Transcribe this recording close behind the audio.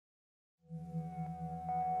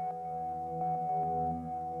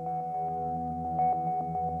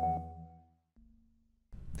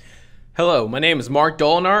Hello, my name is Mark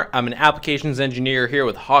Dolinar. I'm an applications engineer here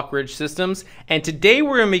with Hawkridge Systems, and today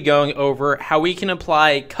we're going to be going over how we can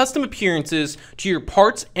apply custom appearances to your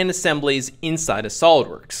parts and assemblies inside of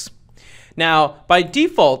SOLIDWORKS. Now, by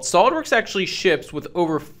default, SOLIDWORKS actually ships with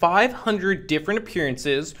over 500 different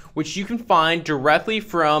appearances, which you can find directly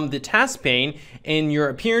from the task pane in your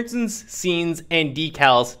Appearances, Scenes, and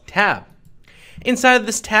Decals tab. Inside of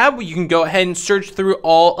this tab, you can go ahead and search through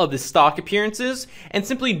all of the stock appearances and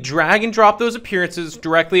simply drag and drop those appearances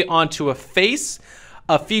directly onto a face,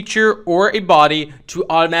 a feature, or a body to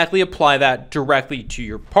automatically apply that directly to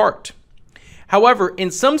your part. However, in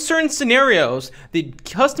some certain scenarios, the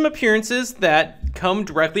custom appearances that come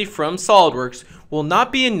directly from SOLIDWORKS will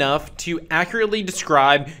not be enough to accurately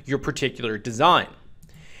describe your particular design.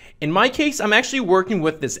 In my case, I'm actually working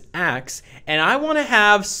with this axe, and I want to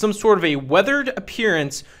have some sort of a weathered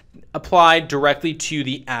appearance applied directly to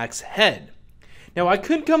the axe head. Now, I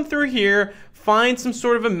could come through here, find some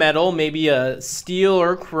sort of a metal, maybe a steel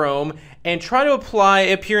or chrome, and try to apply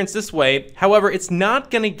appearance this way. However, it's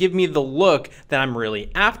not going to give me the look that I'm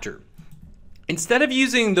really after. Instead of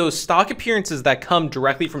using those stock appearances that come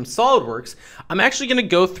directly from SOLIDWORKS, I'm actually going to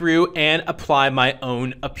go through and apply my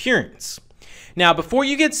own appearance. Now, before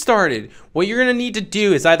you get started, what you're going to need to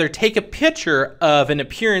do is either take a picture of an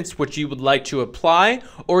appearance which you would like to apply,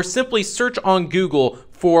 or simply search on Google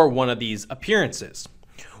for one of these appearances.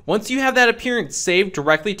 Once you have that appearance saved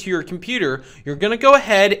directly to your computer, you're going to go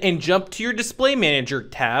ahead and jump to your Display Manager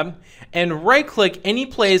tab and right-click any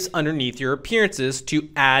place underneath your appearances to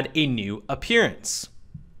add a new appearance.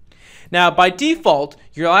 Now, by default,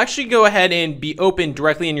 you'll actually go ahead and be open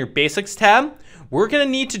directly in your Basics tab. We're going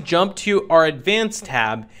to need to jump to our Advanced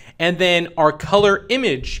tab and then our Color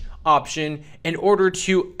Image option in order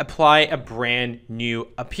to apply a brand new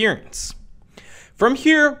appearance. From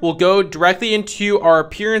here, we'll go directly into our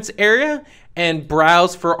Appearance area and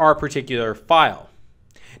browse for our particular file.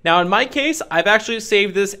 Now, in my case, I've actually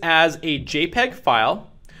saved this as a JPEG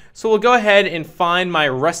file. So we'll go ahead and find my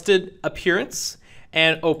rusted appearance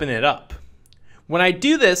and open it up. When I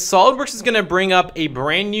do this, SOLIDWORKS is going to bring up a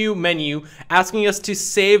brand new menu asking us to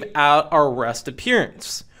save out our rust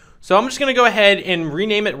appearance. So I'm just going to go ahead and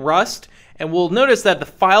rename it Rust, and we'll notice that the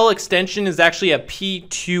file extension is actually a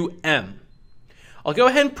P2M. I'll go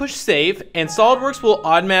ahead and push save, and SOLIDWORKS will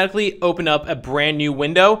automatically open up a brand new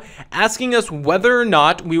window asking us whether or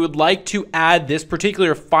not we would like to add this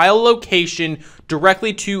particular file location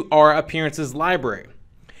directly to our appearances library.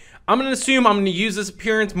 I'm going to assume I'm going to use this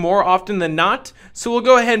appearance more often than not, so we'll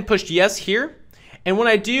go ahead and push yes here. And when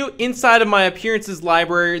I do, inside of my appearances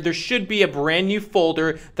library, there should be a brand new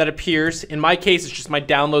folder that appears. In my case, it's just my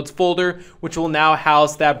downloads folder, which will now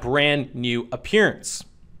house that brand new appearance.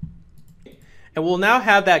 And we'll now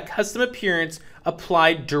have that custom appearance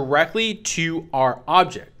applied directly to our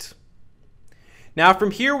object. Now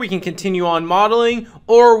from here, we can continue on modeling,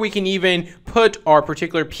 or we can even put our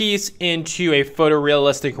particular piece into a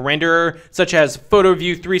photorealistic renderer, such as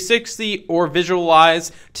PhotoView 360 or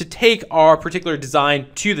Visualize, to take our particular design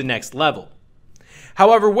to the next level.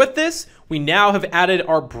 However, with this, we now have added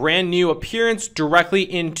our brand new appearance directly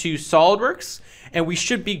into SOLIDWORKS, and we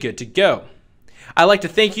should be good to go. I'd like to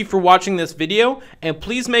thank you for watching this video, and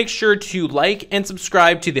please make sure to like and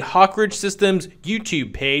subscribe to the Hawkridge Systems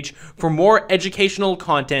YouTube page for more educational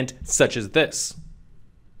content such as this.